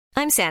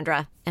I'm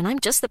Sandra, and I'm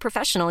just the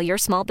professional your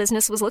small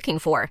business was looking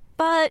for.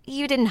 But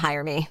you didn't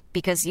hire me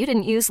because you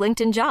didn't use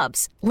LinkedIn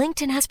Jobs.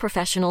 LinkedIn has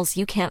professionals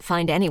you can't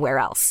find anywhere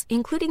else,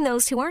 including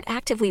those who aren't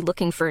actively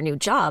looking for a new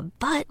job,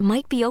 but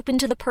might be open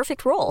to the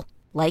perfect role,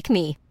 like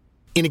me.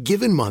 In a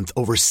given month,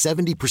 over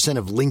 70%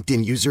 of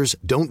LinkedIn users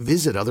don't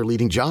visit other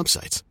leading job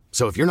sites.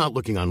 So if you're not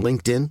looking on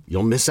LinkedIn,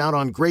 you'll miss out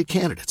on great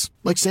candidates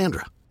like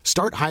Sandra.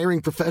 Start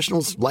hiring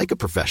professionals like a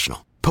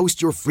professional.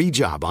 Post your free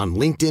job on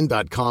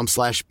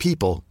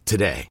linkedin.com/people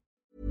today.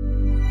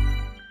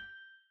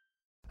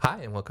 Hi,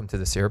 and welcome to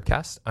the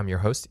Syrupcast. I'm your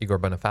host, Igor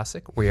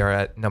Bonifasic. We are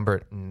at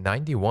number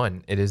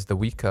 91. It is the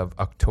week of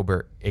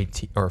October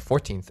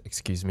 14th,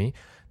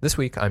 This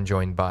week, I'm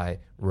joined by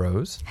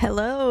Rose.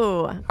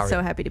 Hello.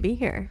 So happy to be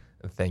here.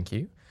 Thank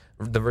you.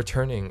 The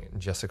returning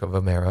Jessica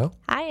Vomero.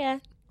 Hiya.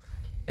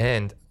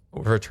 And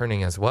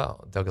returning as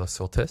well, Douglas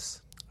Soltis.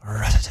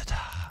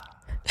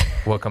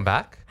 Welcome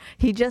back.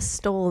 He just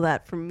stole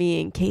that from me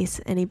in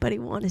case anybody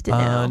wanted to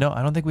know. No,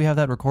 I don't think we have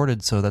that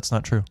recorded, so that's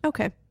not true.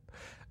 Okay.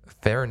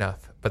 Fair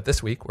enough. But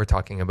this week, we're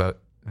talking about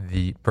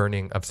the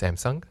burning of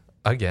Samsung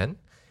again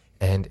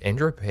and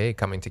Android Pay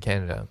coming to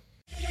Canada.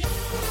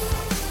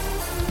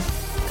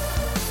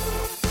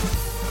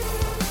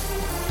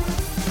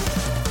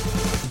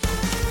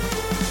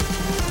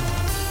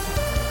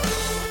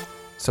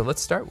 So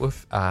let's start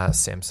with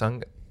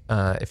Samsung.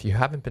 If you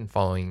haven't been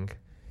following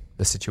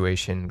the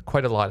situation,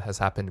 quite a lot has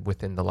happened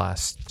within the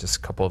last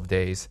just couple of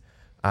days.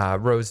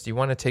 Rose, do you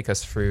want to take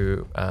us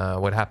through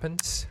what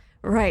happened?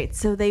 Right.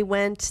 So they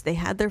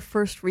had their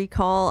first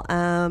recall.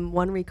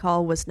 One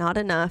recall was not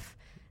enough.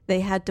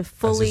 They had to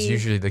fully... As is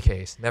usually the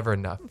case. Never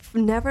enough.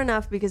 Never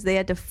enough because they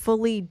had to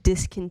fully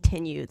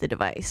discontinue the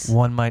device.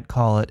 One might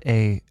call it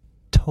a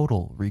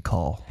total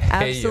recall.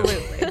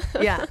 Absolutely.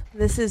 Yeah.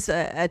 This is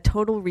a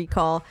total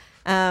recall.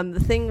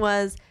 The thing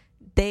was,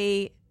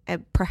 they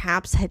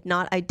perhaps had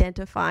not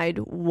identified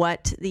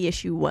what the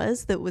issue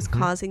was that was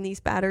causing these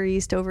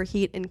batteries to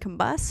overheat and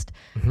combust.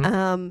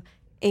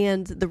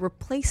 And the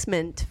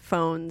replacement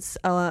phones,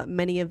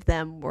 many of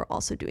them were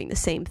also doing the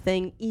same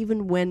thing,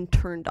 even when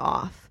turned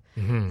off.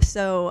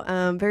 So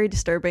very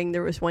disturbing.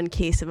 There was one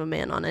case of a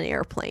man on an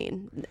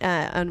airplane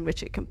on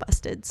which it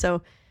combusted.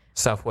 So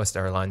Southwest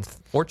Airlines,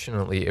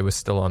 fortunately, it was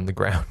still on the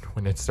ground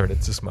when it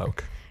started to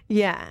smoke.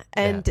 Yeah,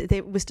 and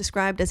it was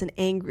described as an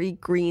angry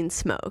green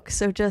smoke.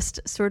 So just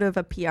sort of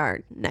a PR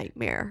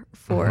nightmare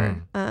for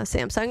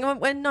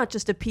Samsung. And not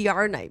just a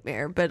PR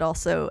nightmare, but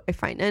also a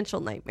financial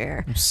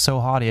nightmare. It was so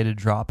hot he had to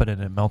drop it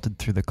and it melted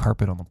through the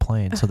carpet on the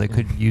plane so they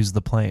couldn't use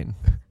the plane.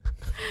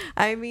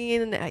 I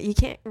mean, you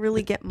can't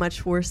really get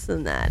much worse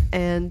than that.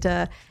 And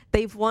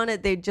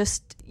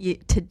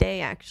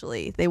today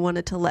actually, they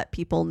wanted to let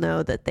people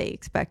know that they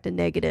expect a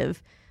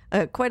negative,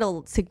 quite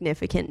a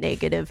significant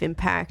negative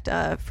impact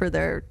for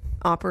their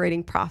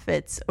operating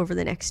profits over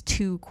the next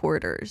 2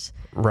 quarters.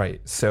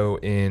 Right. So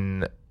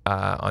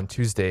on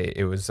Tuesday,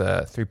 it was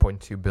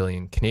 3.2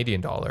 billion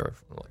Canadian dollar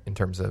in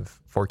terms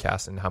of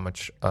forecast and how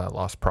much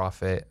lost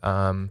profit.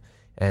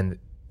 And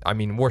I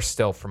mean, we're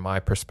still, from my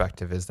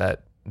perspective, is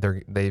that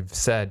they've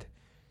said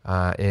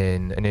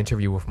in an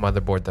interview with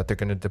Motherboard that they're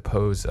going to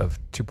dispose of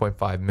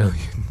 2.5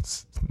 million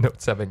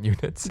Note 7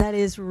 units. That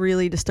is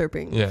really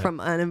disturbing from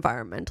an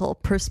environmental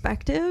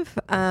perspective.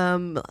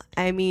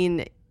 I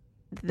mean,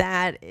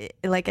 that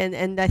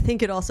and I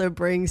think it also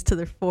brings to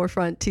the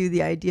forefront too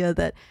the idea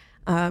that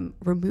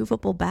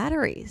removable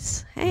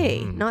batteries,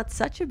 not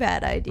such a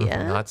bad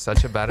idea. Not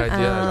such a bad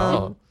idea at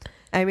all.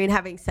 I mean,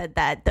 having said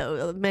that,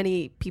 though,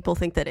 many people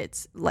think that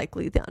it's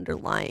likely the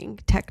underlying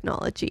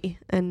technology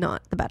and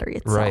not the battery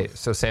itself. Right.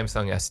 So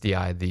Samsung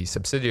SDI, the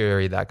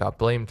subsidiary that got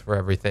blamed for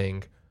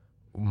everything,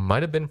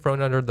 might have been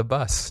thrown under the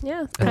bus.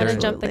 Yeah, kind of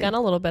jumped the gun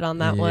a little bit on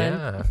that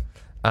one.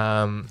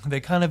 Yeah. They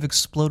kind of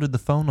exploded the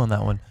phone on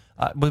that one.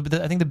 But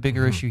I think the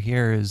bigger issue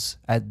here is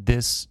at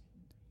this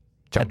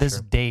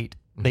date,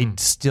 they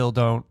still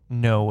don't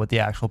know what the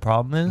actual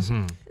problem is,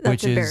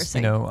 which is,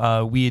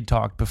 we had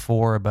talked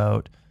before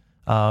about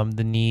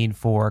the need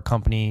for a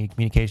company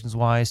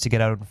communications-wise to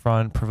get out in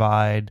front,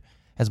 provide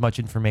as much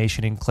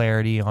information and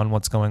clarity on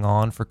what's going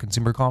on for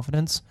consumer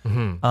confidence.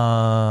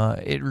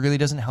 It really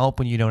doesn't help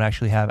when you don't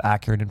actually have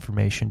accurate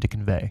information to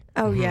convey.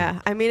 Oh,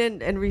 yeah. I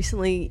mean, and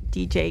recently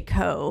DJ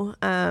Ko,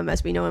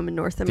 as we know him in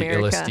North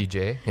America. The illest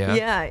DJ,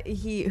 yeah.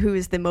 Yeah, who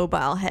is the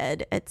mobile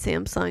head at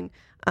Samsung,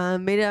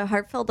 made a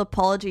heartfelt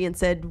apology and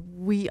said,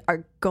 we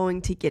are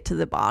going to get to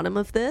the bottom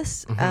of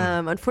this.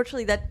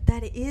 Unfortunately,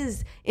 that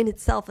is in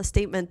itself a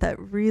statement that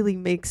really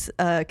makes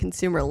a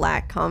consumer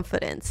lack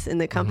confidence in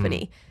the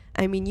company.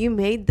 I mean, you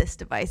made this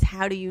device.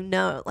 How do you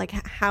know? Like,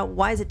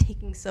 why is it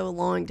taking so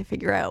long to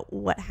figure out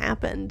what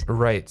happened?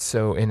 Right.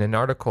 So in an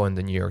article in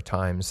the New York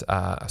Times,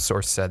 a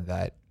source said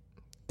that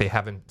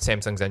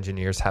Samsung's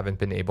engineers haven't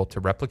been able to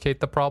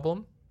replicate the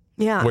problem.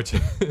 Yeah. Which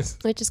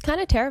is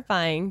kind of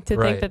terrifying to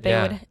think that they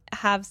would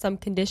have some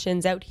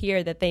conditions out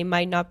here that they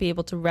might not be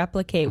able to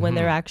replicate when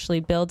they're actually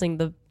building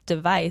the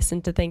device,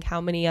 and to think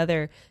how many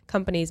other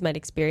companies might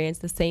experience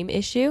the same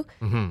issue.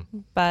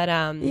 But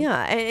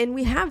yeah, and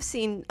we have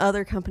seen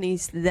other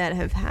companies that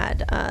have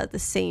had the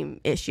same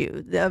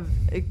issue of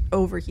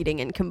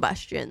overheating and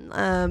combustion.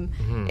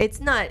 It's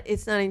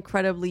not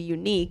incredibly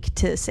unique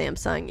to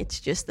Samsung. It's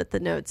just that the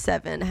Note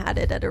 7 had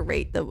it at a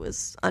rate that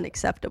was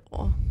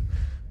unacceptable.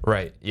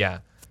 Right. Yeah.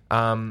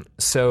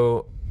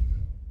 So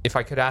if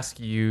I could ask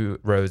you,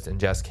 Rose and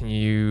Jess, can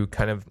you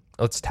kind of,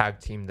 let's tag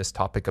team this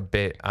topic a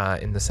bit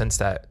in the sense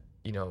that,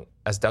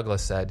 as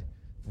Douglas said,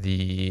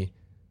 the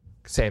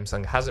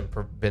Samsung hasn't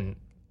been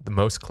the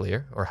most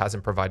clear or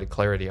hasn't provided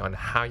clarity on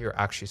how you're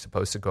actually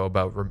supposed to go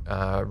about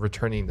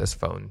returning this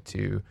phone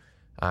to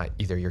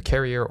either your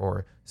carrier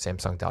or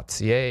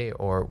Samsung.ca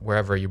or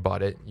wherever you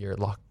bought it, your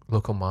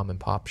local mom and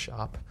pop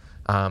shop.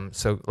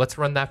 So let's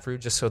run that through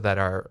just so that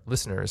our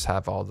listeners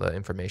have all the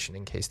information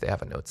in case they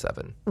have a Note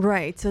 7.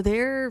 Right. So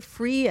they're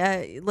free.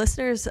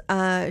 Listeners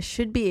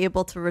should be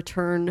able to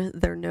return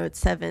their Note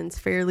 7s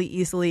fairly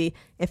easily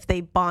if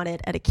they bought it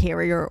at a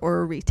carrier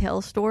or a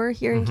retail store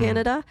here in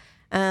Canada.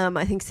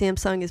 I think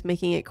Samsung is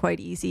making it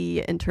quite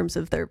easy in terms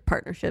of their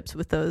partnerships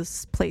with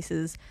those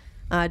places,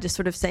 just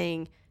sort of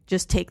saying,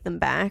 just take them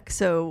back.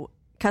 So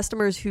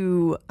customers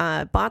who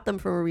bought them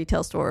from a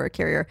retail store or a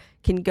carrier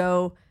can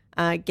go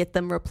get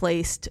them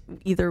replaced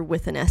either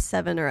with an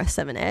S7 or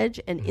S7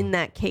 Edge. And in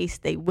that case,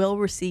 they will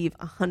receive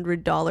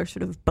 $100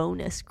 sort of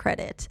bonus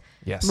credit,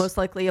 most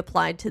likely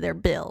applied to their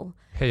bill.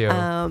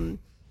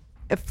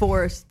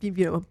 For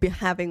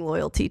having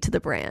loyalty to the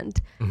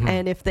brand.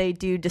 And if they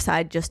do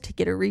decide just to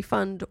get a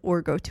refund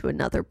or go to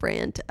another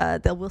brand,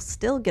 they will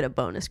still get a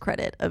bonus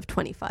credit of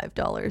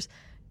 $25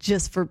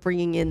 just for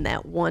bringing in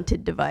that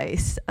wanted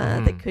device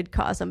that could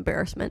cause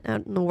embarrassment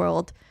out in the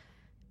world.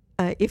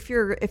 If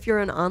you're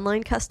an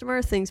online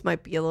customer, things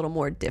might be a little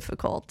more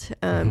difficult.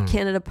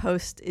 Canada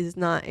Post is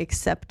not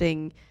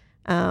accepting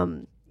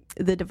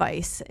the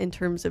device in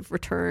terms of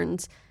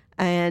returns,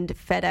 and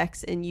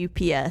FedEx and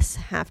UPS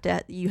have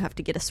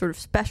to get a sort of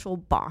special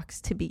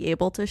box to be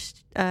able to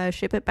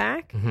ship it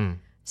back.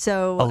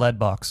 So a lead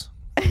box.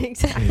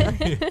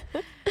 Exactly.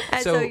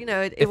 And so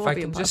it if won't I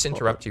be can just impossible.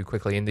 interrupt you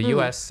quickly, in the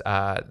U.S.,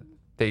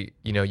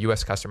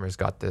 U.S. customers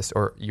got this,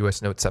 or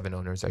U.S. Note 7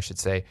 owners, I should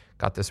say,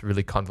 got this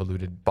really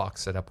convoluted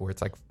box set up where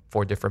it's like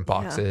 4 different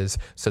boxes,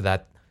 so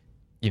that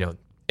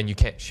and you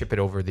can't ship it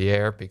over the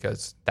air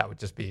because that would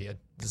just be a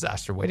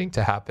disaster waiting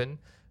to happen.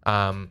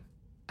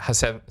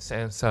 Has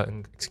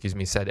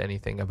Samsung, said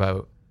anything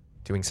about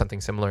doing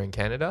something similar in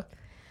Canada?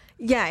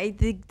 Yeah,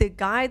 the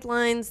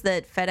guidelines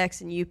that FedEx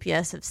and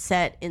UPS have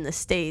set in the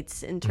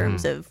States in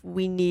terms of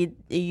we need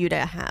you to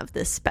have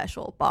this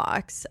special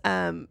box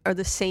are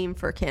the same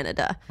for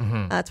Canada.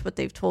 That's what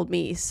they've told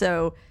me.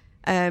 So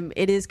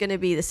it is going to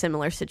be the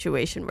similar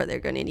situation where they're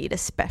going to need a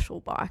special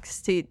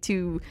box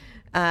to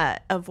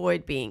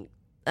avoid being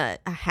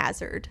a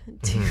hazard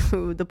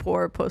to the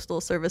poor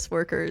postal service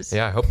workers.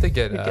 Yeah, I hope they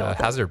get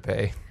hazard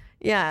pay.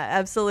 Yeah,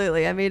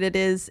 absolutely. I mean, it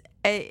is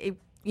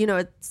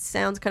it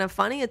sounds kind of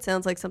funny. It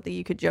sounds like something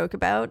you could joke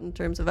about in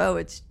terms of,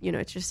 it's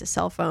just a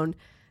cell phone.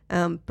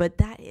 But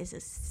that is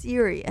a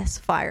serious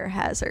fire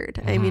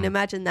hazard. I mean,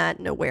 imagine that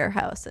in a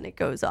warehouse and it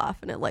goes off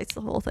and it lights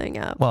the whole thing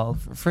up. Well,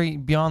 for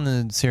beyond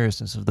the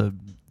seriousness of the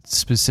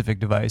specific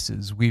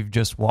devices, we've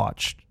just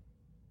watched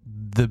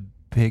the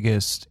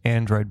biggest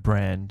Android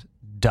brand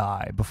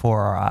die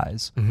before our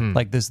eyes.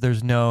 Like this,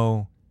 there's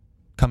no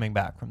coming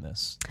back from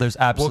this. There's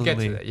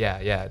absolutely... We'll get to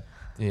that.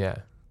 Yeah.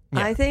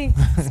 I think...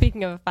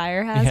 Speaking of a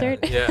fire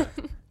hazard. Yeah.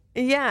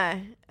 Yeah.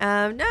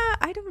 No,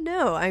 I don't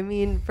know. I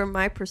mean, from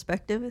my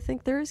perspective, I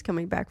think there is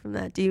coming back from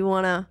that. Do you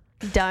want to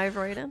dive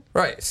right in?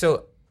 Right.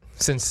 So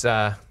since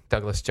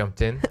Douglas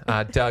jumped in,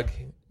 Doug,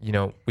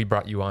 we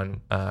brought you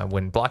on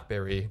when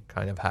BlackBerry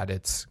kind of had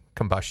its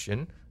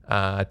combustion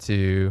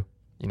to,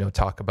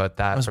 talk about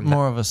that. It was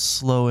more of a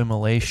slow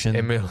immolation.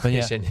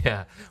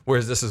 Yeah.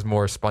 Whereas this is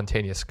more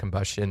spontaneous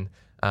combustion.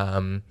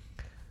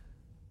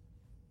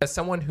 As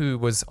someone who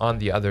was on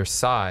the other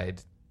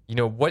side,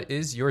 what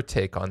is your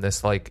take on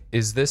this? Like,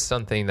 is this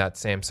something that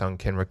Samsung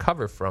can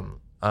recover from?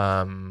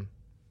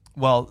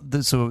 Well,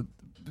 so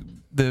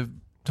the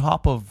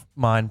top of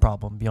mind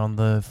problem beyond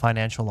the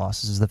financial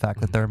losses is the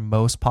fact that their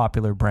most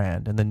popular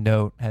brand, and the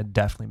Note had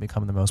definitely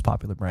become the most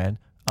popular brand.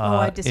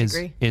 I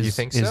disagree. You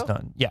think so? Is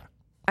done. Yeah.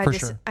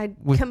 Sure. I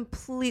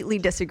completely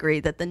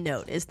disagree that the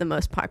Note is the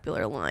most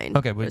popular line.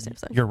 Okay, but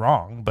you're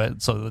wrong,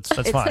 but so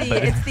that's fine.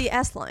 It's the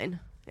S line.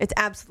 It's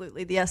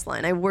absolutely the S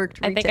line. I worked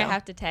retail. I think I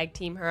have to tag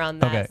team her on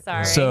that. Okay.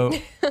 Sorry. So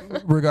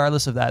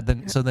regardless of that,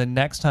 the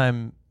next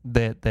time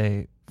that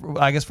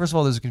I guess first of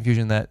all, there's a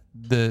confusion that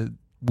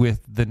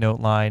with the Note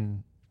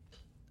line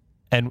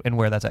and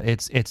where that's at,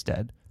 it's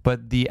dead.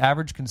 But the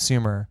average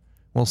consumer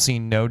will see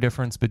no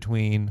difference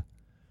between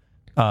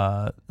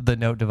the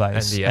Note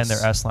device and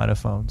their S line of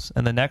phones.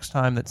 And the next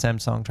time that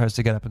Samsung tries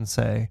to get up and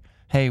say,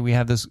 hey, we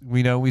have this,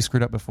 we know we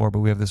screwed up before, but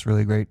we have this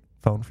really great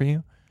phone for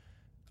you,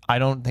 I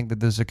don't think that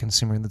there's a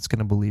consumer that's going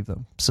to believe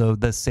them. So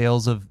the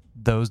sales of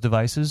those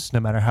devices, no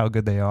matter how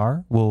good they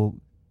are, will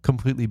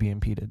completely be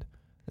impeded.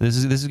 This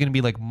is going to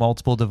be like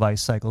multiple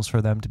device cycles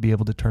for them to be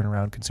able to turn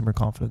around consumer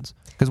confidence.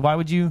 Because why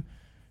would you,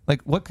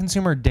 like, what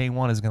consumer day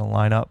one is going to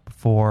line up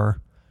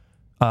for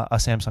a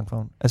Samsung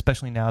phone,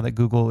 especially now that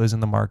Google is in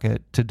the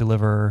market to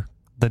deliver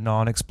the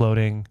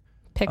non-exploding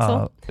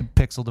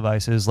Pixel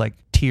devices, like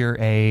tier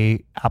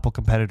A Apple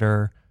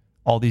competitor,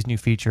 all these new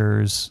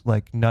features,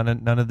 like none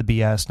of the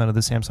BS, none of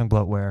the Samsung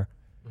bloatware.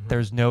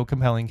 There's no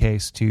compelling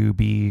case to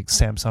be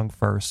Samsung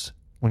first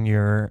when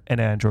you're an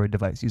Android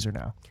device user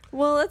now.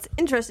 Well, that's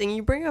interesting.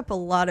 You bring up a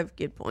lot of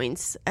good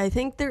points. I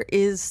think there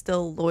is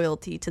still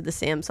loyalty to the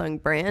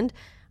Samsung brand.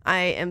 I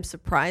am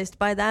surprised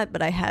by that,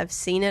 but I have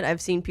seen it.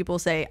 I've seen people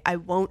say, I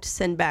won't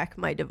send back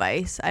my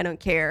device. I don't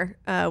care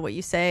what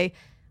you say.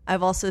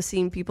 I've also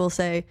seen people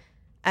say,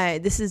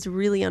 this is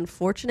really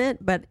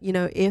unfortunate, but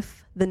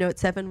if the Note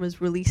 7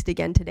 was released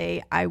again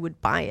today, I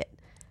would buy it.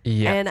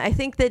 Yeah. And I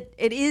think that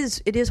it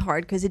is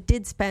hard because it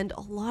did spend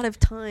a lot of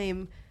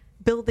time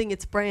building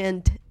its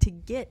brand to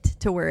get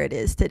to where it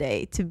is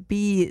today, to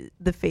be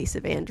the face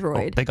of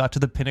Android. They got to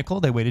the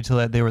pinnacle. They waited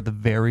till they were at the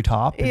very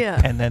top,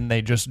 and then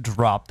they just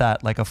dropped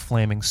that like a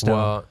flaming stone.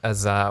 Well,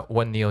 as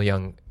one Neil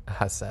Young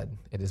has said,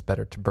 it is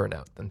better to burn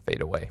out than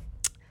fade away.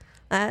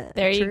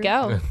 There you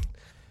go.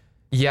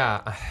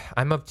 Yeah,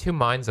 I'm of two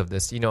minds of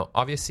this.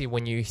 Obviously,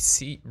 when you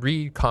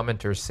read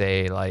commenters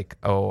say like,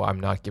 "Oh,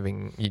 I'm not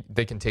giving,"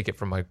 they can take it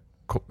from my,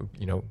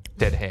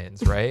 dead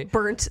hands, right?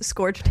 Burnt,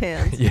 scorched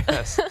hands.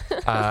 Yes.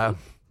 How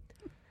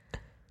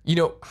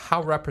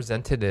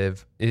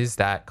representative is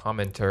that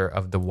commenter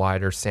of the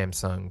wider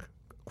Samsung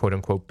quote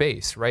unquote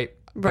base, right?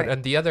 But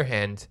on the other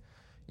hand,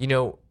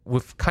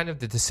 with kind of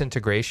the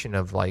disintegration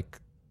of like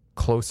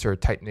closer,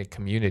 tight-knit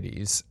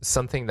communities,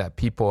 something that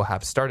people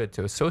have started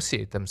to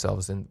associate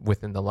themselves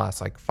within the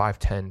last like 5,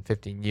 10,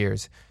 15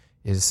 years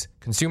is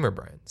consumer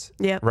brands.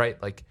 Yeah.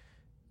 Right? Like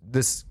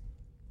this,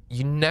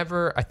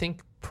 I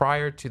think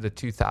prior to the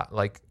 2000,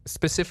 like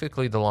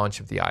specifically the launch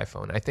of the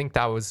iPhone, I think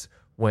that was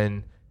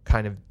when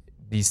kind of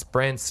these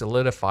brands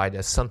solidified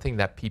as something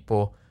that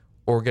people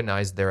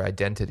organized their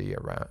identity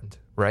around,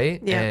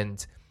 right? Yeah.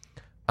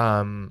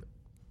 And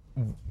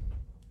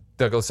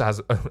Douglas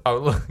has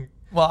outlook.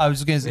 Well, I was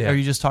just going to say, are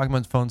you just talking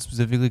about phones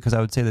specifically? Because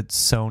I would say that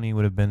Sony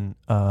would have been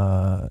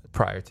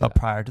prior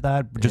to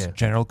that, just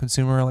general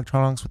consumer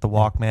electronics with the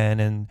Walkman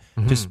and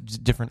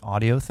just different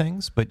audio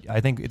things. But I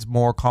think it's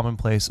more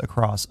commonplace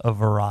across a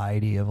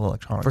variety of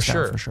electronics.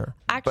 For sure.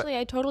 Actually,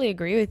 I totally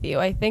agree with you.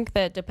 I think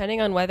that depending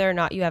on whether or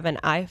not you have an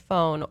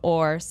iPhone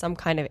or some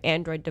kind of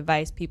Android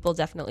device, people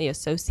definitely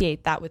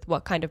associate that with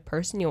what kind of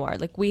person you are.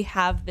 Like we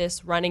have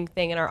this running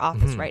thing in our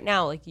office right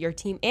now, like your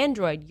team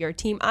Android, your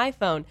team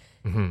iPhone.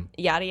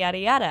 Yada, yada,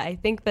 yada. I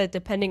think that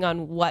depending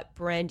on what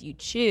brand you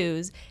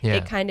choose,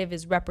 it kind of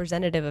is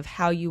representative of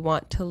how you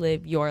want to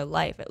live your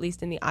life, at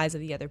least in the eyes of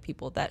the other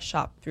people that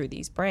shop through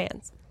these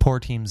brands. Poor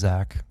Team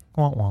Zach.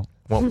 Womp womp.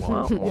 Womp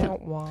womp.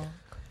 Womp womp.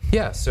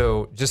 Yeah,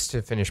 so just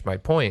to finish my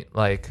point,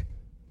 like,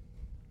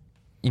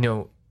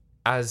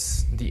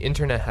 as the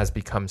internet has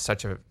become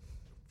such a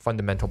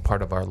fundamental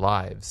part of our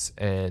lives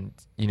and,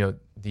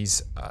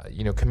 these,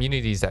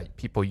 communities that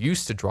people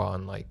used to draw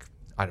on, like,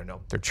 I don't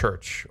know, their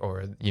church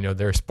or,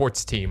 their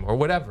sports team or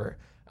whatever.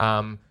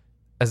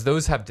 As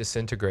those have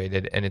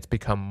disintegrated and it's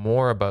become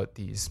more about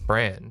these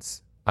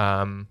brands,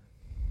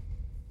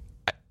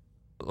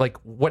 like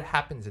what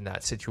happens in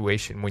that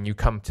situation when you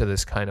come to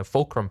this kind of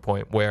fulcrum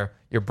point where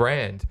your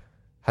brand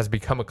has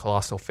become a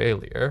colossal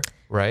failure,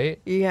 right?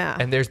 Yeah.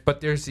 And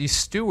there's these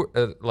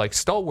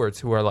stalwarts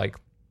who are like,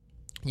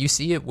 you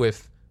see it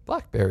with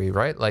BlackBerry,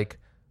 right? Like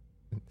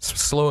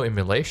slow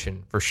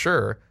emulation for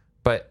sure,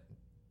 but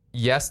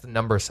yes, the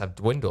numbers have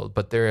dwindled,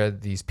 but there are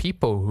these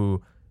people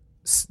who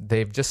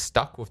they've just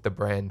stuck with the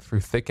brand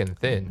through thick and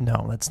thin.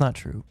 No, that's not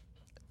true.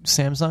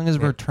 Samsung is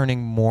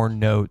returning more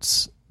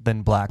Notes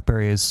than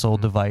BlackBerry has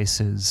sold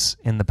devices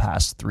in the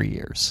past 3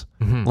 years.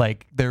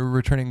 Like they're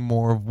returning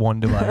more of one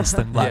device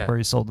than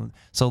BlackBerry sold.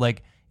 So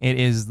like it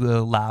is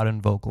the loud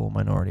and vocal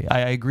minority.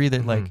 I agree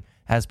that like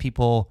as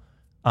people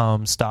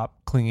stop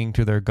clinging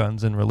to their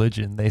guns and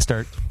religion, they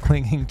start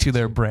clinging to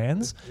their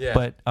brands.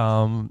 But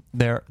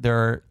they're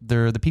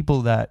the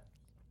people that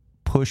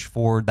push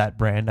forward that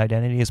brand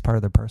identity as part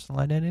of their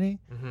personal identity.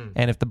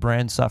 And if the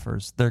brand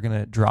suffers, they're going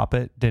to drop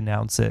it,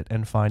 denounce it,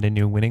 and find a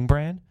new winning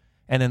brand.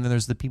 And then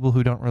there's the people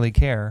who don't really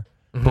care.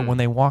 But when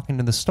they walk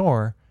into the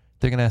store,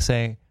 they're going to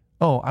say,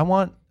 oh, I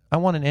want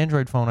an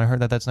Android phone. I heard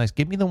that's nice.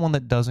 Give me the one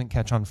that doesn't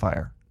catch on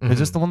fire. Is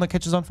this the one that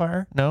catches on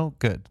fire? No?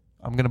 Good.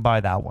 I'm going to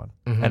buy that one.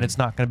 And it's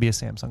not going to be a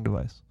Samsung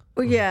device.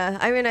 Well, yeah.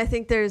 I mean, I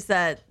think there's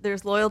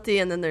loyalty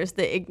and then there's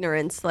the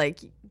ignorance. Like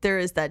there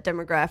is that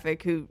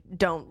demographic who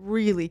don't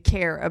really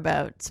care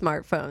about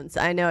smartphones.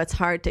 I know it's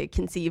hard to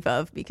conceive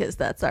of because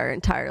that's our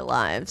entire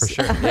lives.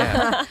 For sure.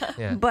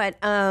 Yeah. But,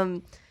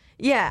 I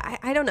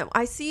don't know.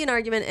 I see an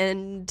argument,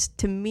 and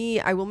to me,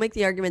 I will make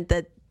the argument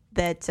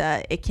that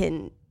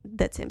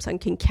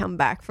Samsung can come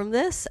back from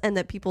this, and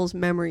that people's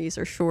memories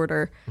are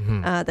shorter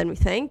than we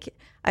think.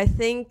 I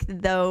think,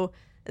 though,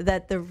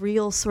 that the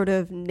real sort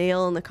of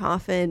nail in the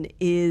coffin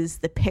is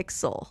the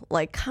Pixel,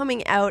 like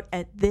coming out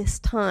at this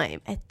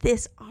time, at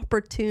this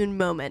opportune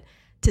moment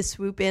to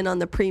swoop in on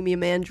the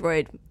premium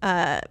Android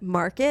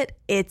market.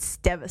 It's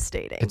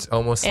devastating. It's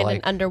almost and like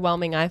an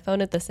underwhelming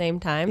iPhone at the same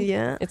time.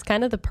 Yeah. It's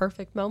kind of the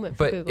perfect moment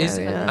for But Google. is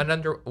an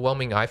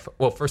underwhelming iPhone?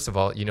 Well, first of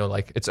all,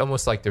 like it's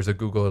almost like there's a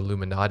Google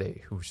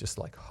Illuminati who's just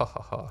like, ha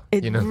ha ha.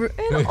 It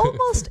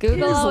almost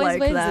Google is always like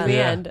wins that. in the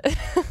end.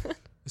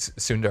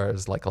 Sundar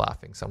is like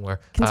laughing somewhere.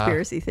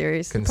 Conspiracy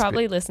theories.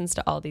 Probably listens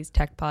to all these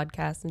tech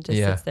podcasts and just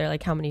sits there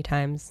like, how many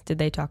times did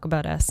they talk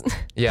about us?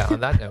 Yeah,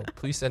 on that note,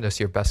 please send us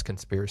your best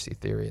conspiracy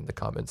theory in the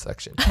comments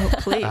section. Oh,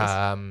 please.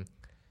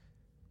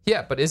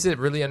 Yeah, but is it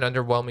really an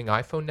underwhelming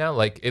iPhone now?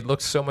 Like, it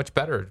looks so much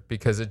better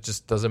because it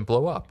just doesn't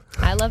blow up.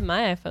 I love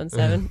my iPhone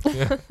 7.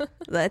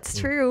 That's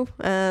true.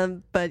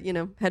 But,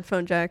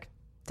 headphone jack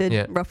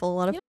did ruffle a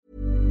lot of.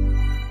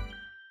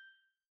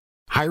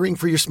 Hiring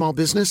for your small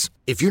business?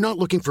 If you're not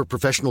looking for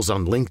professionals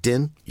on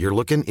LinkedIn, you're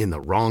looking in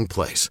the wrong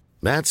place.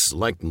 That's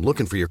like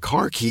looking for your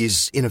car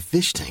keys in a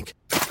fish tank.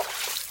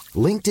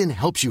 LinkedIn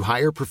helps you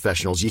hire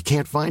professionals you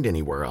can't find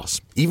anywhere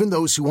else, even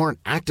those who aren't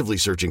actively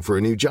searching for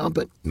a new job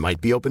but might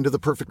be open to the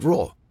perfect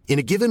role. In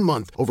a given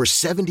month, over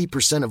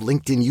 70% of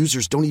LinkedIn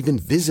users don't even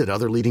visit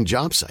other leading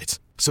job sites.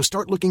 So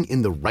start looking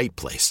in the right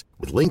place.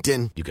 With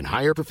LinkedIn, you can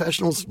hire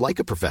professionals like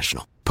a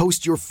professional.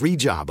 Post your free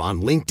job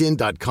on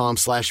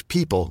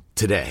linkedin.com/people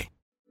today.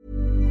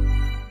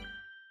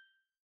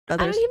 I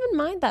don't even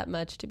mind that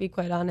much, to be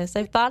quite honest.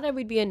 I thought I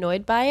would be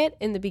annoyed by it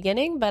in the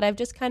beginning, but I've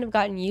just kind of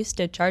gotten used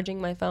to charging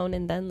my phone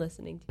and then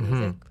listening to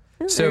music.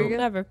 So,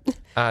 whatever.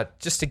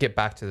 Just to get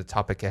back to the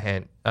topic at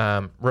hand,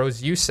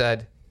 Rose, you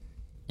said,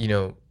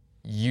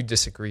 you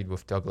disagreed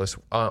with Douglas.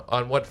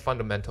 On what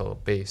fundamental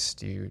base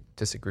do you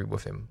disagree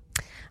with him?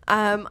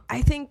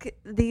 I think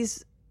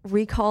these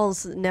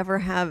recalls never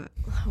have,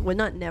 well,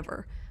 not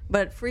never,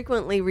 but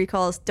frequently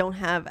recalls don't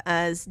have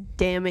as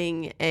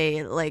damning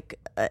a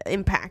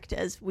impact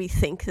as we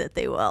think that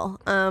they will.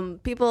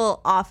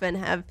 People often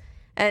have,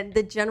 and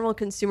the general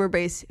consumer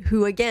base,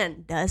 who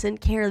again doesn't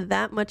care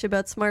that much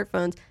about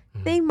smartphones,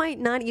 they might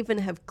not even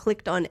have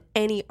clicked on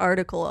any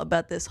article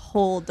about this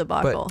whole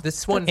debacle. But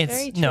this one,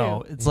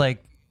 it's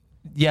like,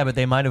 yeah, but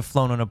they might have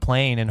flown on a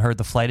plane and heard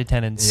the flight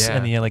attendants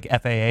and the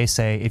FAA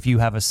say, if you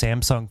have a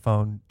Samsung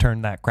phone,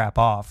 turn that crap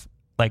off.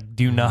 Like,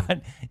 do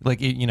not,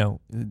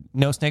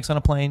 no snakes on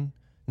a plane,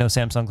 no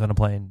Samsungs on a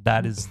plane.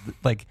 That is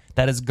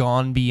that has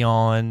gone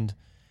beyond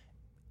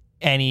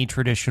any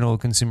traditional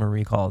consumer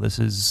recall. This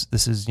is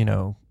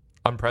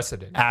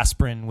unprecedented.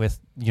 Aspirin with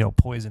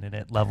poison in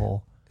it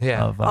level.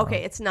 Yeah.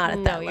 Okay, it's not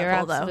at that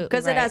level though,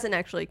 because it hasn't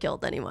actually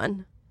killed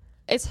anyone.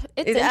 It's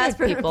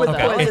aspirin people with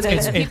though.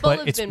 poison. People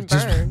have been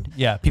burned.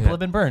 People have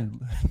been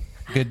burned.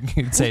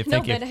 Good save.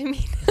 Thank you. But I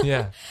mean,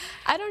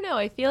 I don't know.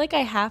 I feel like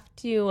I have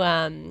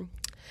to.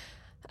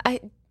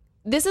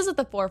 This is at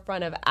the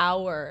forefront of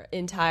our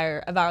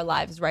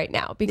lives right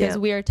now because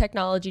we are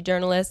technology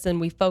journalists and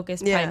we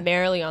focus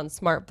primarily on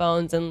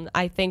smartphones. And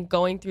I think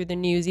going through the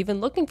news,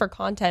 even looking for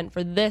content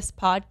for this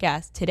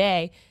podcast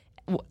today,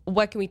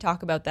 what can we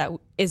talk about that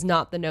is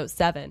not the Note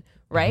 7,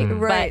 right? Mm-hmm.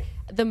 Right.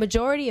 But the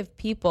majority of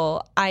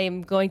people, I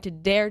am going to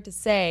dare to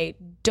say,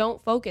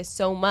 don't focus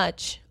so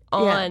much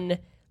on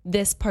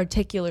this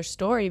particular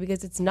story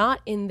because it's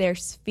not in their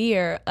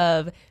sphere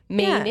of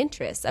main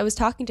interest. I was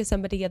talking to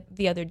somebody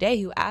the other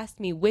day who asked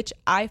me which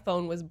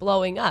iPhone was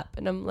blowing up,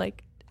 and I'm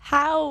like,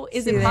 how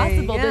is it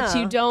possible that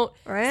you don't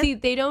see?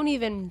 They don't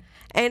even.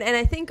 And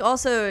I think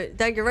also,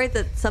 Doug, you're right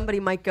that somebody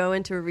might go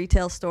into a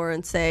retail store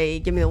and say,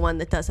 give me the one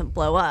that doesn't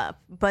blow up,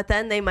 but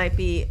then they might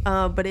be,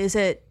 but is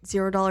it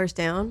 $0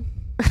 down?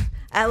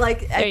 I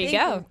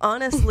think,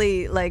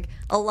 honestly,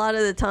 a lot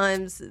of the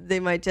times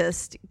they might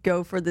just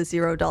go for the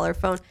 $0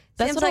 phone.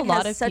 That's Samsung what a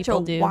lot has of such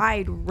people a do.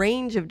 wide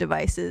range of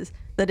devices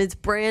that its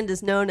brand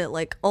is known at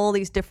all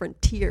these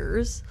different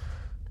tiers.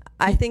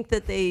 I think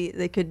that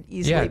they could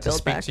easily build back. To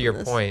speak to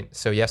your point,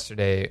 so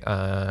yesterday,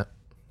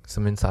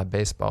 some inside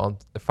baseball,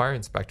 the fire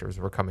inspectors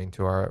were coming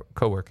to our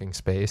co-working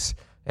space,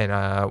 and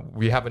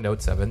we have a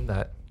Note 7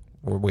 that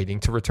we're waiting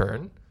to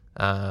return,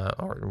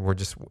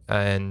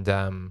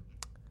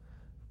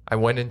 I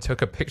went and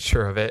took a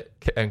picture of it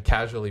and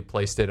casually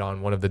placed it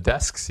on one of the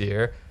desks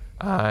here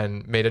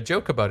and made a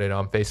joke about it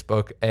on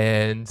Facebook.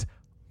 And,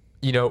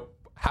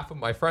 half of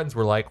my friends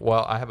were like,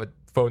 well, I have a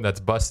phone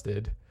that's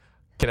busted.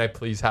 Can I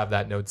please have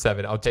that Note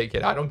 7? I'll take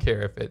it. I don't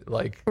care if it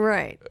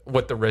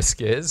what the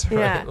risk is.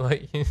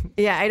 Right?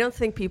 Yeah. I don't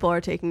think people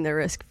are taking the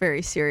risk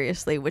very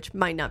seriously, which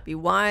might not be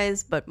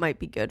wise, but might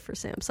be good for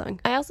Samsung.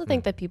 I also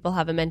think that people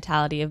have a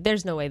mentality of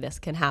there's no way this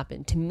can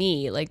happen to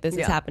me. Like this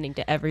is happening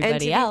to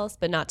everybody else,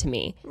 but not to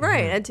me.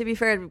 Right. And to be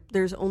fair,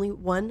 there's only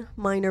one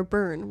minor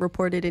burn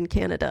reported in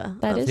Canada.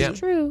 That is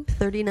true.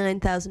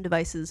 39,000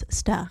 devices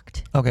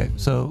stocked. Okay.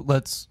 So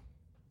let's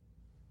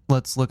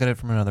look at it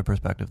from another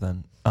perspective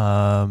then.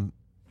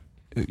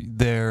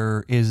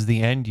 There is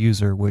the end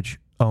user, which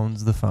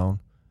owns the phone,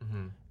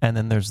 and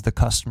then there's the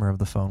customer of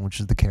the phone,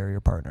 which is the carrier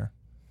partner.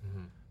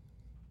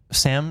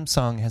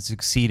 Samsung has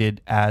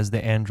succeeded as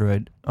the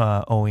Android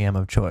OEM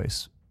of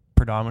choice,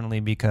 predominantly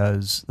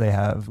because they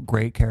have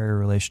great carrier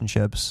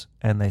relationships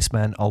and they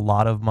spend a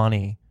lot of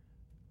money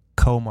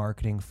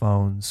co-marketing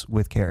phones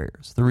with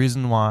carriers. The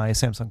reason why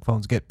Samsung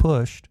phones get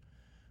pushed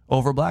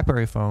over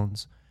BlackBerry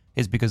phones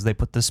is because they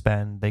put the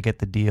spend, they get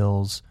the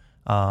deals.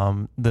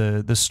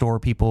 The store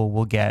people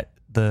will get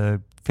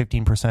the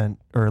 15%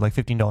 or like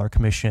 $15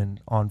 commission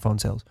on phone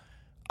sales.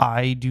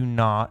 I do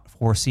not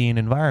foresee an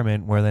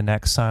environment where the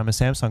next time a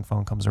Samsung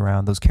phone comes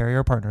around, those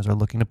carrier partners are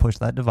looking to push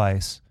that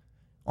device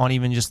on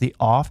even just the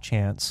off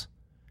chance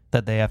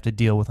that they have to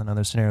deal with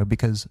another scenario,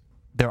 because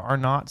there are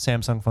not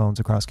Samsung phones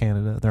across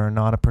Canada. There are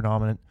not a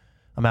predominant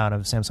amount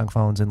of Samsung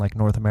phones in like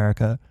North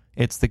America.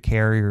 It's the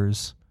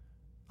carriers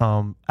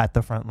at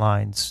the front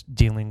lines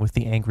dealing with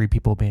the angry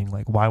people being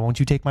like, why won't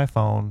you take my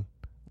phone?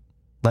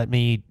 Let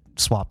me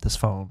swap this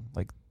phone.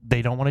 Like,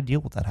 they don't want to deal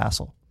with that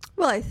hassle.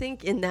 Well, I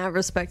think in that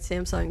respect,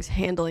 Samsung's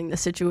handling the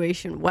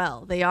situation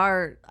well.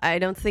 I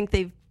don't think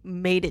they've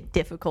made it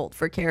difficult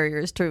for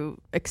carriers to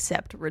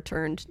accept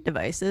returned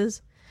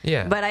devices.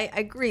 Yeah. But I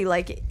agree,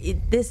 like,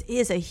 this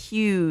is a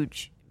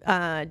huge,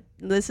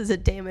 this is a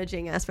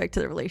damaging aspect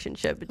to the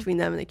relationship between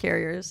them and the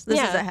carriers.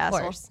 This is a hassle.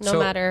 Of course. No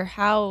matter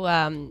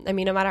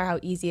how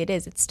easy it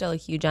is, it's still a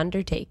huge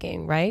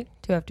undertaking, right?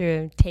 To have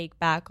to take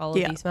back all of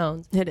these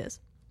phones. It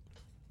is.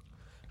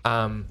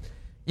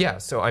 Yeah,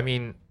 so I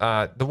mean,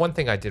 the one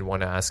thing I did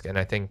want to ask, and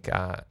I think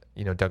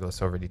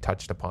Douglas already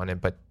touched upon it,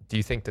 but do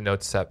you think the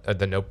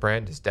Note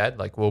brand is dead?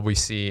 Like, will we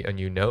see a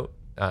new Note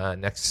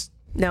next?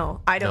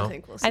 No, I don't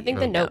think we'll see. I think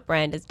the Note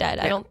brand is dead.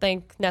 Yeah. I don't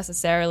think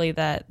necessarily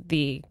that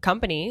the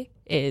company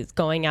is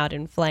going out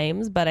in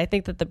flames, but I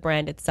think that the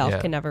brand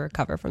itself can never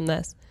recover from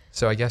this.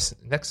 So I guess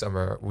next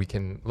summer we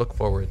can look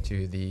forward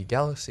to the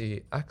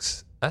Galaxy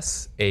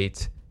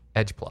S8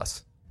 Edge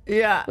Plus.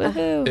 Yeah.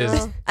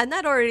 And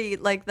that already,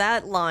 like,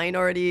 that line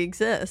already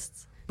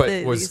exists.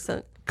 But was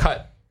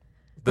cut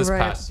this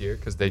past year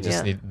because they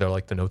just they're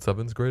like, the Note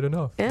 7's great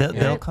enough. Yeah.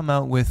 They'll come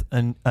out with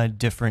a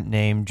different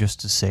name just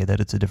to say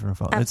that it's a different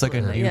phone. Absolutely.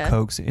 It's like a new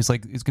Coke. It's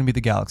like, it's going to be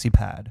the Galaxy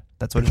Pad.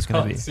 That's what it's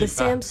going to be. The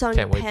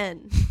Samsung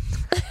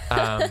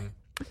Pen.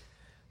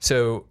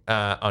 So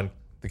on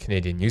the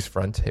Canadian news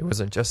front, it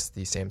wasn't just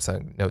the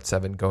Samsung Note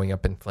 7 going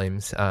up in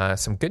flames.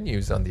 Some good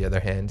news, on the other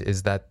hand,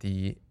 is that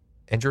the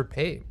Android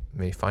Pay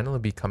may finally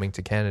be coming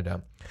to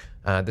Canada.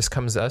 This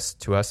comes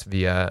to us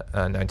via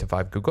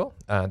 9to5 Google.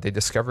 They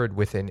discovered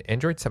within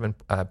Android Pay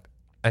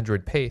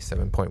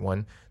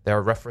 7.1, there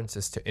are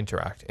references to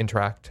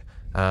Interact.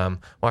 Well,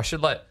 I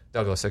should let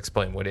Douglas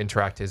explain what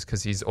Interact is,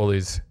 because he's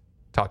always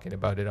talking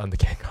about it on the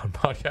CanCon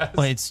podcast.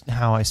 Well, it's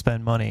how I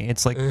spend money.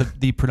 It's like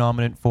the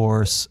predominant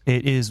force.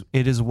 It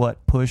is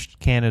what pushed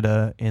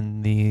Canada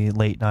in the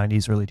late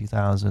 90s, early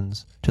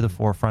 2000s to the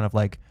forefront of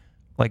like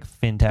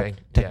fintech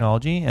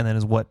technology, and then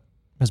is what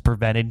has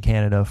prevented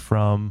Canada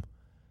from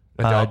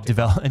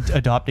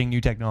adopting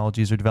new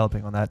technologies or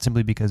developing on that,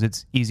 simply because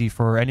it's easy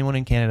for anyone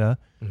in Canada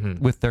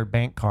with their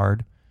bank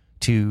card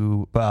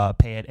to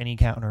pay at any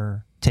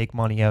counter, take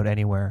money out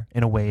anywhere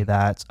in a way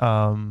that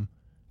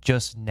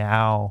just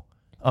now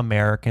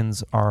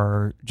Americans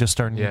are just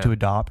starting to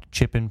adopt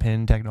chip and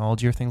pin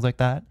technology or things like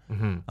that.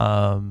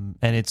 And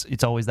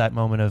it's always that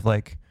moment of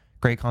like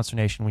great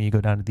consternation when you go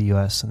down to the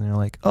US and they're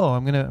like, oh,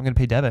 I'm gonna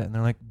pay debit, and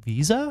they're like,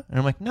 Visa? And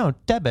I'm like, no,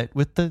 debit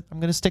with I'm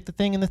gonna stick the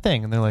thing in the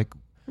thing, and they're like,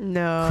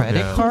 no,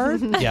 credit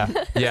card.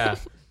 Yeah.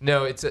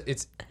 No,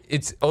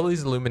 it's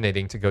always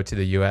illuminating to go to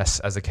the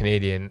US as a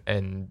Canadian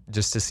and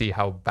just to see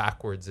how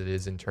backwards it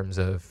is in terms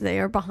of they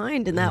are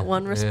behind in that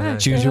one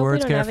respect. Choose your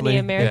words carefully.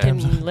 Have any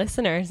American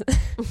listeners?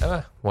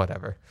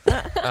 Whatever.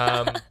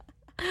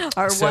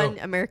 One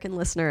American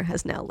listener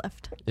has now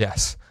left.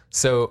 Yes.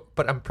 So,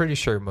 but I'm pretty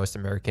sure most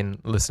American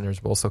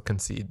listeners will also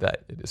concede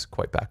that it is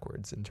quite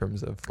backwards in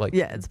terms of like...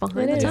 Yeah, it's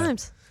behind the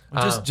times.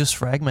 Just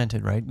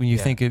fragmented, right? When you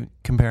think of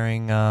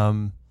comparing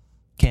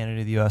Canada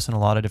to the U.S. in a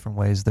lot of different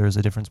ways, there's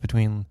a difference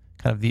between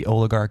kind of the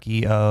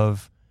oligarchy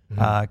of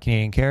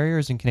Canadian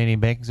carriers and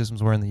Canadian banking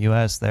systems, where in the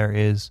U.S. there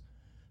is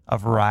a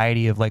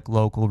variety of like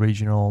local,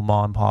 regional,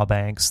 mom and pop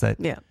banks that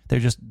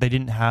they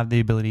didn't have the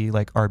ability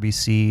like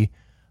RBC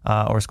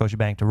or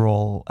Scotiabank to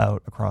roll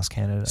out across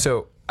Canada.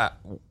 So,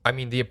 I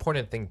mean, the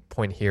important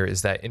point here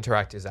is that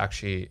Interact is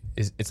actually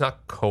it's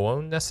not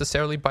co-owned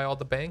necessarily by all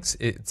the banks.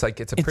 It's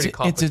like it's pretty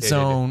complicated.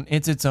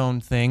 It's its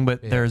own thing,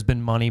 but there's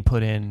been money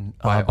put in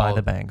by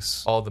the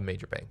banks, all the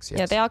major banks. Yes.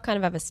 Yeah, they all kind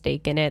of have a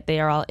stake in it. They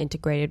are all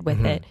integrated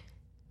with it.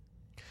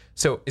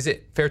 So, is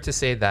it fair to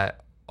say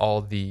that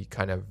all the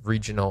kind of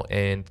regional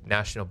and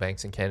national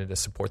banks in Canada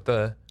support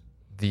the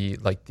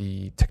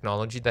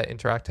technology that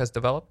Interact has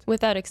developed?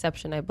 Without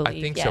exception, I believe.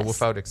 I think so,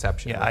 without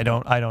exception. Yeah, I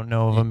don't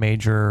know of a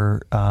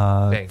major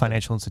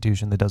financial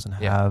institution that doesn't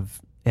have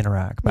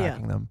Interact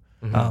backing them.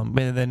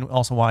 And then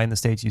also why in the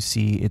States you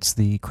see it's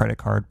the credit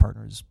card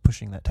partners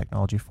pushing that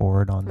technology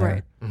forward on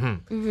there.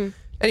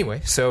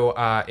 Anyway, so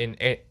in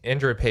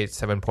Android Pay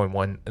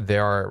 7.1,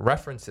 there are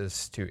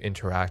references to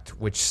Interact,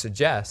 which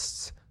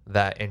suggests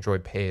that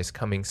Android Pay is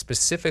coming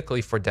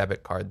specifically for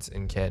debit cards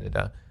in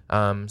Canada.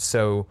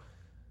 So,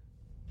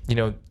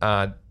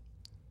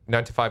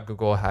 9to5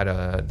 Google had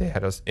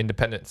an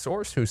independent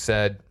source who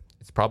said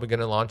it's probably going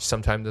to launch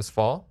sometime this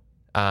fall.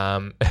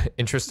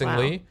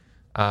 Interestingly,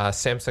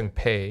 Samsung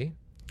Pay,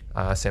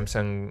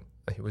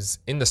 it was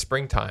in the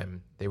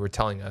springtime. They were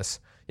telling us,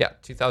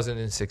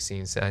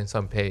 2016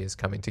 Samsung Pay is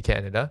coming to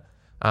Canada.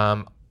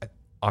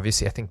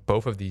 Obviously, I think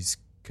both of these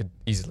could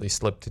easily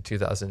slip to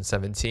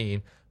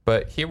 2017.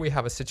 But here we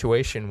have a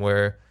situation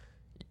where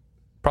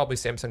probably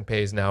Samsung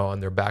Pay is now on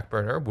their back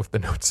burner with the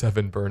Note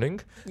 7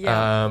 burning.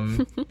 Yeah.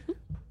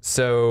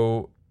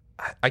 So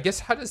I guess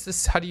how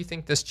do you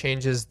think this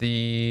changes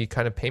the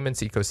kind of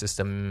payments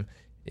ecosystem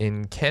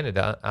in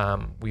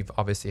Canada? We've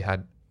obviously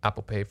had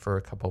Apple Pay for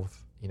a couple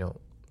of,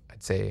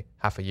 I'd say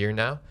half a year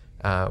now,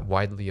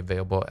 widely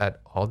available at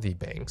all the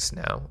banks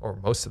now, or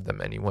most of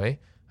them anyway,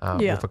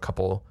 with a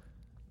couple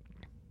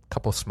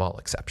small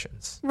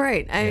exceptions.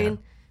 Right. I mean,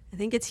 I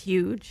think it's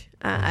huge.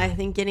 I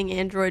think getting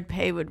Android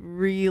Pay would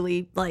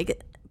really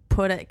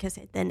put it, because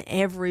then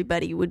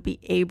everybody would be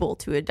able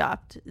to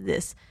adopt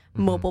this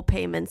mobile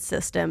payment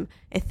system.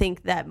 I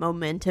think that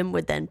momentum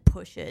would then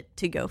push it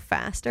to go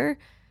faster.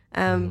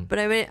 But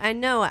I mean, I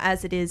know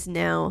as it is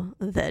now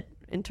that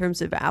in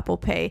terms of Apple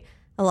Pay,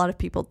 a lot of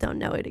people don't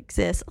know it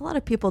exists. A lot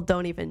of people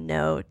don't even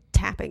know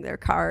tapping their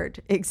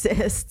card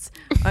exists,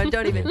 or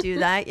don't even do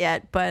that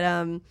yet.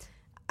 But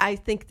I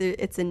think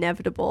that it's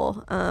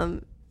inevitable.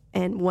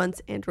 And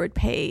once Android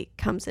Pay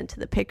comes into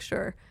the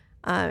picture,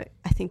 I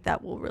think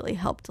that will really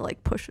help to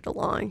push it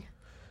along.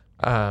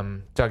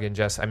 Doug and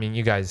Jess, I mean,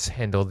 you guys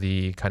handle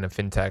the kind of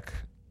fintech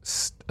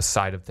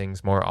side of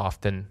things more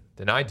often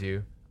than I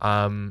do.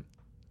 Do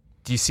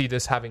you see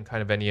this having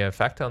kind of any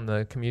effect on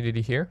the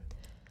community here?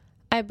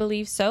 I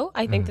believe so.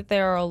 I think that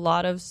there are a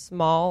lot of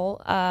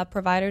small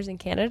providers in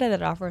Canada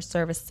that offer a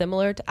service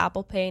similar to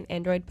Apple Pay and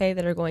Android Pay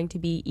that are going to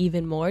be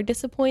even more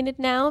disappointed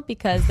now,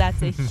 because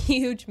that's a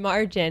huge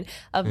margin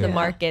of the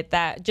market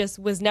that just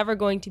was never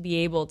going to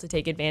be able to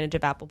take advantage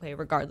of Apple Pay,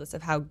 regardless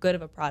of how good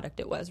of a product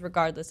it was,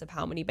 regardless of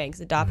how many banks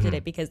adopted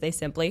it, because they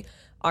simply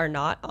are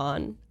not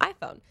on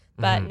iPhone.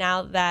 But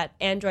now that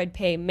Android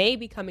Pay may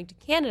be coming to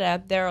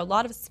Canada, there are a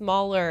lot of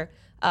smaller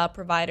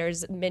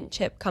providers. Mint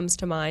Chip comes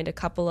to mind, a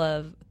couple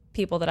of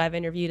people that I've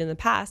interviewed in the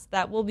past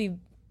that will be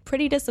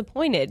pretty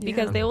disappointed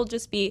because they will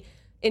just be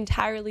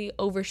entirely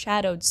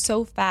overshadowed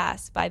so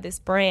fast by this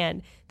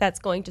brand that's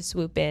going to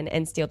swoop in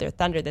and steal their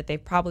thunder that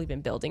they've probably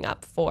been building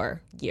up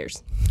for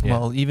years.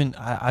 Well, even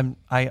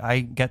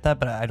I get that,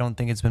 but I don't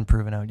think it's been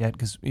proven out yet,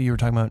 because you were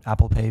talking about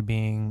Apple Pay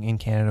being in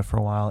Canada for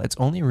a while. It's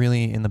only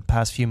really in the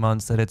past few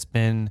months that it's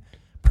been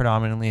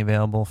predominantly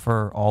available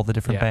for all the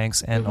different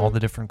banks and all the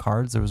different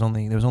cards. There was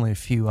only a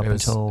few up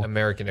until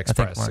American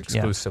Express March,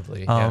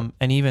 exclusively. And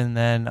even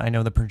then, I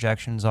know the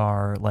projections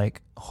are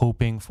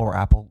hoping for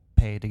Apple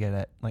Pay to get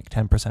at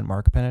 10%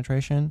 market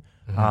penetration.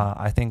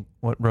 I think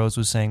what Rose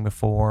was saying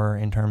before,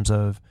 in terms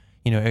of,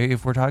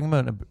 if we're talking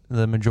about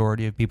the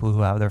majority of people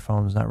who have their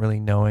phones not really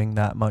knowing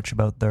that much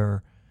about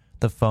the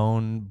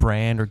phone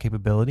brand or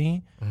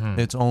capability,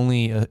 it's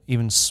only an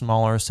even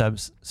smaller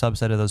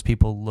subset of those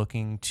people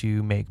looking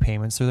to make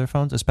payments through their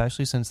phones,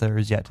 especially since there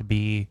is yet to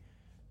be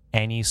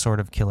any sort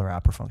of killer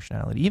app or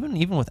functionality.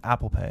 Even with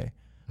Apple Pay,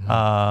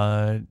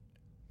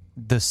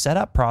 the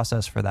setup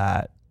process for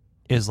that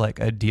is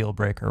a deal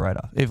breaker right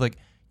off. If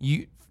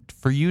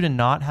for you to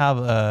not have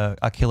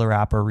a killer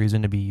app or a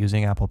reason to be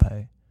using Apple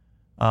Pay,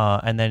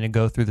 and then to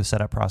go through the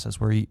setup process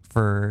where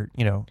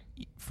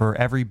for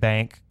every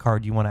bank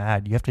card you want to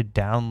add, you have to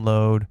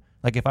download.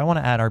 If I want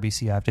to add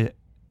RBC, I have to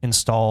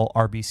install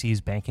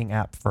RBC's banking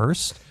app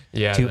first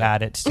to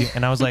add it to.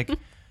 And I was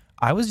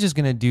I was just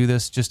going to do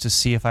this just to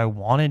see if I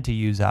wanted to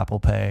use Apple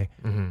Pay.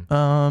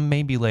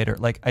 Maybe later.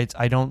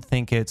 I don't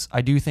think it's,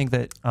 I do think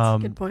that that's a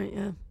good point,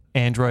 yeah.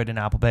 Android and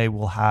Apple Pay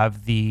will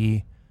have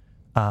the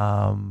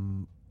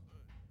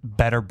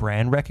better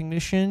brand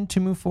recognition to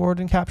move forward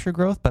and capture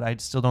growth, but I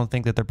still don't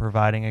think that they're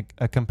providing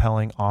a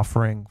compelling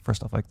offering for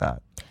stuff like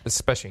that.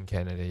 Especially in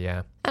Canada,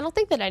 yeah. I don't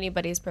think that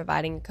anybody's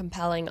providing a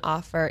compelling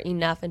offer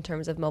enough in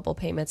terms of mobile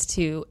payments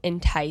to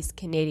entice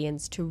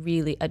Canadians to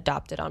really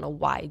adopt it on a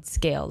wide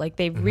scale.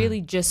 They've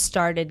really just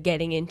started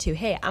getting into,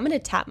 hey, I'm going to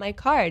tap my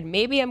card.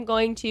 Maybe I'm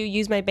going to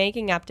use my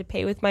banking app to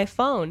pay with my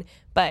phone.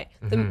 But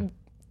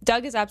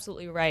Doug is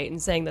absolutely right in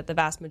saying that the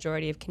vast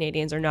majority of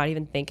Canadians are not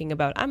even thinking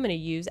about, I'm going to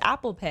use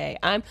Apple Pay.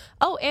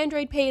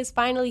 Android Pay is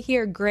finally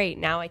here. Great.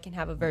 Now I can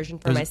have a version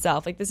for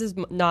myself. This is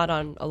not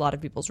on a lot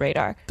of people's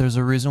radar. There's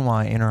a reason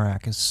why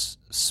Interac is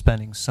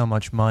spending so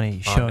much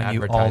money showing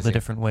you all the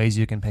different ways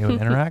you can pay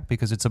with Interac,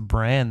 because it's a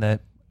brand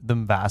that the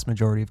vast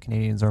majority of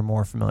Canadians are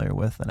more familiar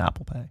with than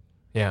Apple Pay.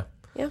 Yeah.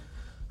 Yeah.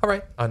 All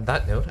right. On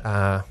that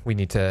note, we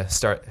need to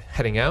start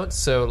heading out.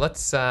 So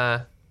let's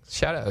shout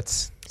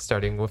outs,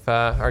 starting with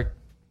our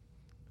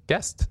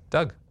guest,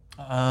 Doug.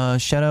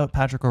 Shout out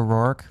Patrick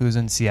O'Rourke, who's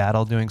in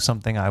Seattle doing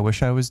something I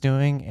wish I was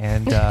doing.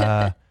 And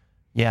I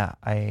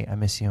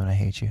miss you and I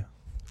hate you.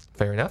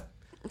 Fair enough.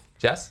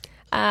 Jess?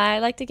 I'd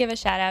like to give a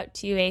shout out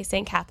to a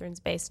St.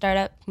 Catharines-based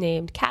startup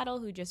named Cattle,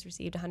 who just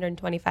received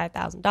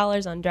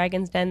 $125,000 on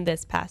Dragon's Den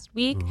this past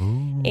week.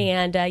 Ooh.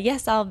 And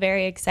yes, all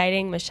very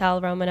exciting.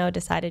 Michelle Romano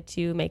decided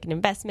to make an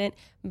investment,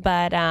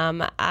 but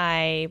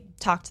I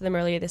talked to them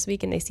earlier this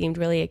week and they seemed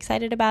really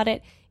excited about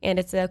it. And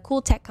it's a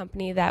cool tech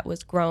company that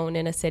was grown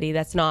in a city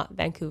that's not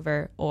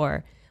Vancouver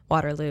or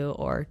Waterloo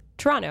or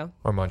Toronto.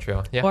 Or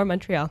Montreal. Yeah. Or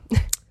Montreal.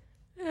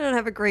 I don't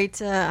have a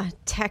great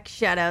tech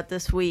shout out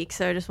this week,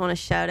 so I just want to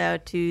shout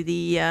out to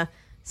the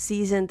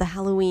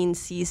Halloween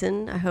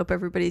season. I hope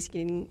everybody's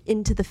getting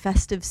into the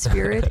festive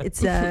spirit.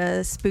 It's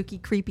a spooky,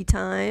 creepy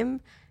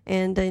time,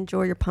 and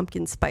enjoy your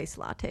pumpkin spice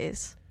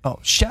lattes. Oh,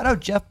 shout out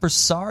Jeff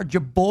Broussard.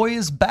 Your boy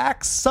is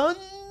back, son.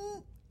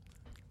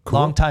 Cool.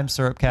 Long-time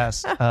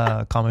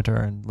Syrupcast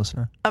commenter and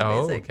listener.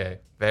 Amazing. Oh, okay.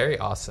 Very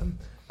awesome.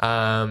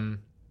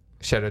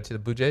 Shout out to the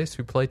Blue Jays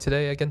who played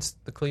today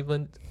against the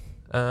Cleveland.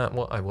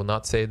 Well, I will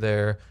not say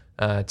their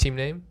team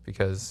name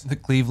because... The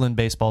Cleveland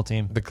baseball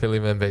team. The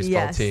Cleveland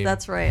baseball team. Yes,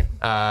 that's right.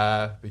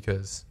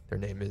 Because their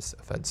name is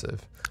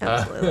offensive.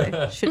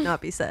 Absolutely. Should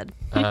not be said.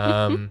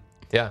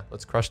 Yeah,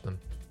 let's crush them.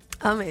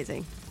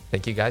 Amazing.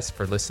 Thank you guys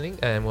for listening,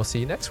 and we'll see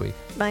you next week.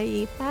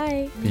 Bye.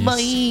 Bye. Peace.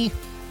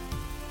 Bye.